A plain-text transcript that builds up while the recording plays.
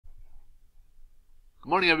Good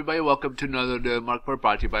morning, everybody. Welcome to another Market Report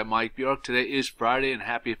brought to you by Mike Bjork. Today is Friday, and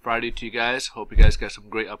happy Friday to you guys. Hope you guys got some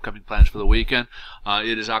great upcoming plans for the weekend.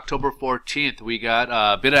 It is October 14th. We got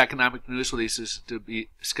a bit of economic news releases to be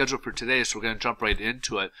scheduled for today, so we're going to jump right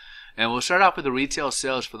into it. And we'll start off with the retail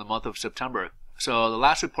sales for the month of September. So the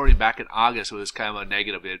last reporting back in August was kind of a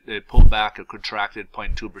negative. It pulled back or contracted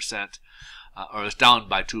 0.2%, or it's down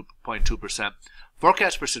by 2.2%.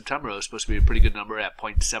 Forecast for September was supposed to be a pretty good number at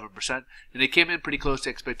 0.7%, and it came in pretty close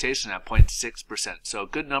to expectation at 0.6%. So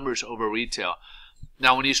good numbers over retail.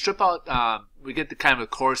 Now, when you strip out, we get the kind of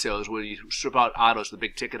core sales where you strip out autos, the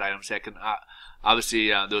big ticket items that can obviously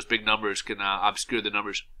those big numbers can obscure the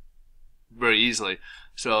numbers very easily.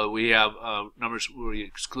 So we have numbers where we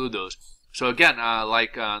exclude those. So again,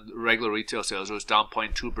 like regular retail sales, it was down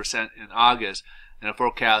 0.2% in August, and the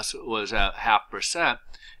forecast was at 0.5%.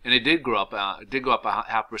 And it did grow up. It did go up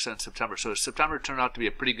 0.5% in September. So September turned out to be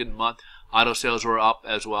a pretty good month. Auto sales were up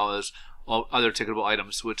as well as all other ticketable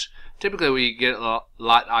items, which typically we get a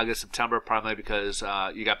lot August, September, primarily because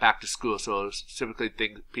you got back to school. So typically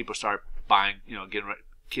people start buying, getting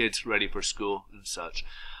kids ready for school and such.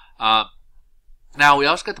 Now we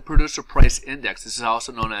also got the Producer Price Index. This is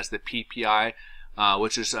also known as the PPI,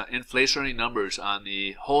 which is inflationary numbers on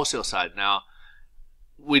the wholesale side. Now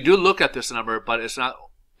we do look at this number, but it's not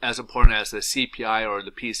as important as the CPI or the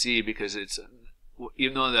PCE, because it's,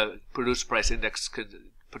 even though the Producer Price Index could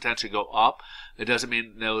potentially go up, it doesn't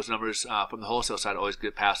mean those numbers from the wholesale side always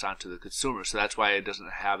get passed on to the consumer. So that's why it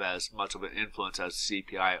doesn't have as much of an influence as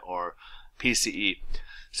CPI or PCE.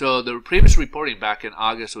 So the previous reporting back in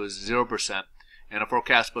August was 0%, and a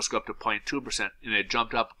forecast was supposed to go up to 0.2%, and it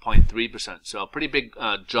jumped up 0.3%. So a pretty big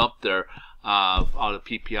jump there out of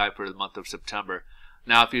PPI for the month of September.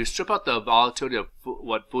 Now, if you strip out the volatility of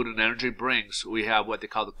what food and energy brings, we have what they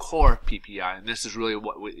call the core PPI, and this is really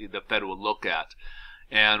what the Fed will look at.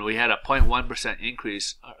 And we had a 0.1%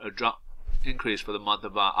 increase for the month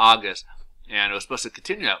of August, and it was supposed to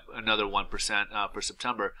continue up another 1% for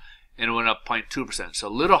September, and it went up 0.2%. So a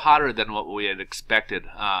little hotter than what we had expected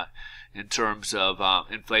in terms of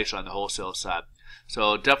inflation on the wholesale side.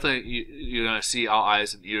 So definitely you're going to see all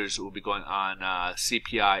eyes and ears will be going on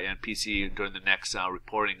CPI and PCE during the next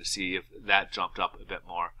reporting to see if that jumped up a bit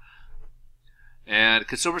more. And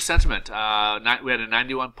consumer sentiment, we had a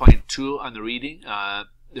 91.2 on the reading.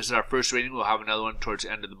 This is our first reading. We'll have another one towards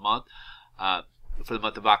the end of the month for the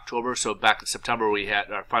month of October. So back in September, we had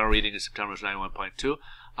our final reading in September was 91.2.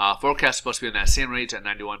 Forecast is supposed to be in that same range at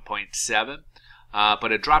 91.7,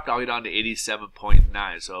 but it dropped all the way down to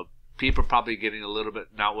 87.9. So people are probably getting a little bit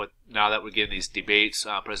now that we're getting these debates,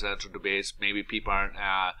 presidential debates. Maybe people aren't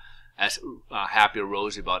as happy or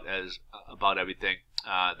rosy about everything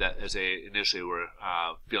that as they initially were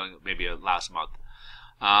feeling maybe last month.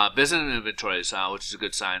 Business inventories, which is a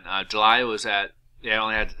good sign. July was at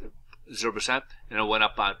only had 0%, and it went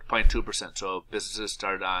up by 0.2%. So businesses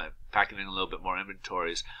started packing in a little bit more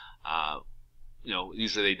inventories.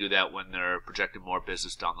 Usually they do that when they're projecting more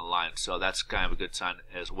business down the line. So that's kind of a good sign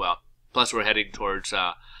as well. Plus, we're heading towards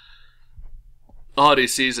the holiday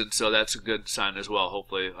season, so that's a good sign as well.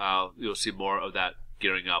 Hopefully, you'll see more of that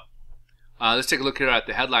gearing up. Let's take a look here at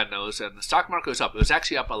the headline news, and the stock market was up. It was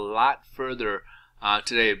actually up a lot further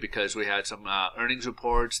today because we had some earnings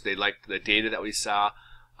reports. They liked the data that we saw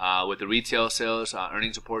with the retail sales.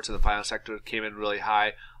 Earnings reports in the financial sector came in really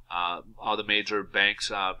high. All the major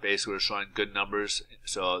banks basically were showing good numbers.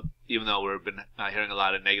 So even though we've been hearing a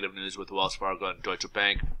lot of negative news with Wells Fargo and Deutsche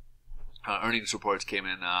Bank, earnings reports came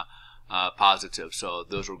in positive, so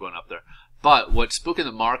those were going up there. But what's spooking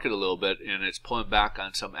the market a little bit, and it's pulling back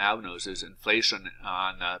on some avenues, is inflation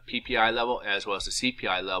on the PPI level as well as the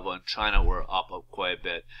CPI level in China were up quite a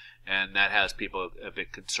bit, and that has people a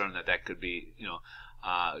bit concerned that could be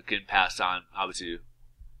getting passed on, obviously,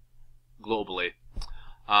 globally.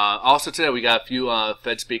 Also today we got a few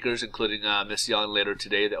Fed speakers, including Ms. Yellen later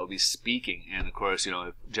today, that will be speaking. And of course,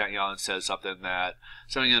 if Janet Yellen says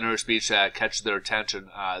something in her speech that catches their attention,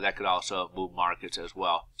 that could also move markets as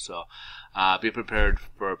well. So be prepared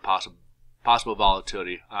for possible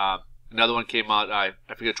volatility. Another one came out, I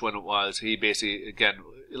forget which one it was. He basically, again,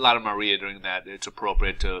 a lot of them are reiterating that it's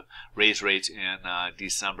appropriate to raise rates in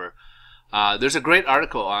December. There's a great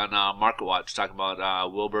article on MarketWatch talking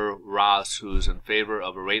about Wilbur Ross, who's in favor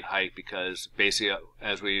of a rate hike because basically,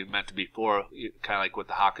 as we mentioned before, kind of like what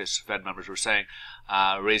the hawkish Fed members were saying,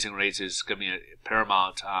 raising rates is going to be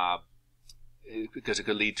paramount because it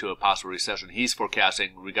could lead to a possible recession. He's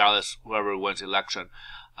forecasting, regardless whoever wins the election,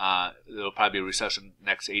 there will probably be a recession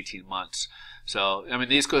next 18 months. So, I mean,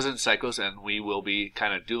 these goes in cycles, and we will be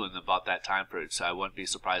kind of doing about that time period. So I wouldn't be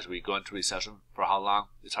surprised if we go into recession. For how long,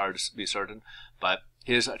 it's hard to be certain. But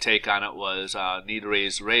his take on it was need to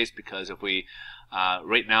raise rates, because if we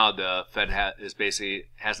right now the Fed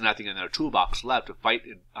has nothing in their toolbox left to fight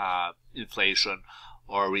inflation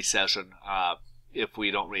or recession if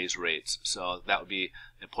we don't raise rates. So that would be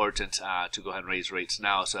important to go ahead and raise rates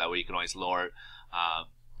now, so that way you can always lower it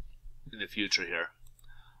in the future here.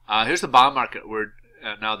 Here's the bond market. We're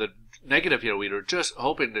now the negative here. We were just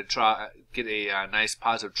hoping to try get a nice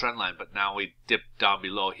positive trend line, but now we dipped down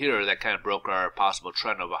below here. That kind of broke our possible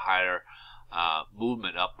trend of a higher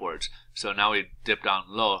movement upwards. So now we dipped down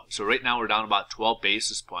low. So right now we're down about 12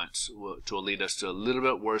 basis points, which will lead us to a little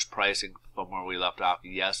bit worse pricing from where we left off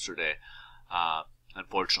yesterday,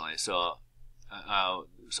 unfortunately. So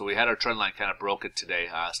so we had our trend line kind of broken today.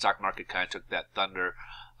 Stock market kind of took that thunder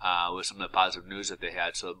with some of the positive news that they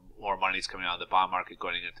had. So more money's coming out of the bond market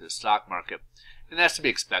going into the stock market, and that's to be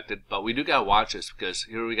expected. But we do got to watch this, because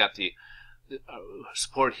here we got the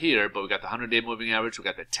support here, but we got the 100-day moving average, we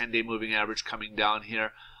got the 10-day moving average coming down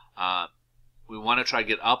here. We want to try to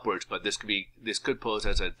get upwards, but this could pose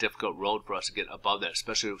as a difficult road for us to get above that,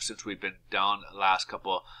 especially since we've been down the last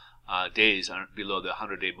couple days below the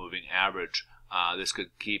 100-day moving average. This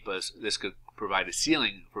could provide a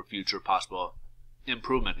ceiling for future possible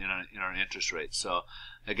improvement in our interest rates. So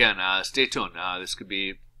again, stay tuned. This could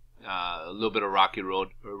be a little bit of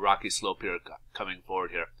rocky slope here coming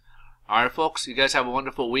forward here. All right, folks, you guys have a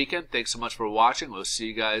wonderful weekend. Thanks so much for watching. We'll see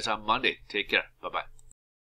you guys on Monday. Take care. Bye-bye.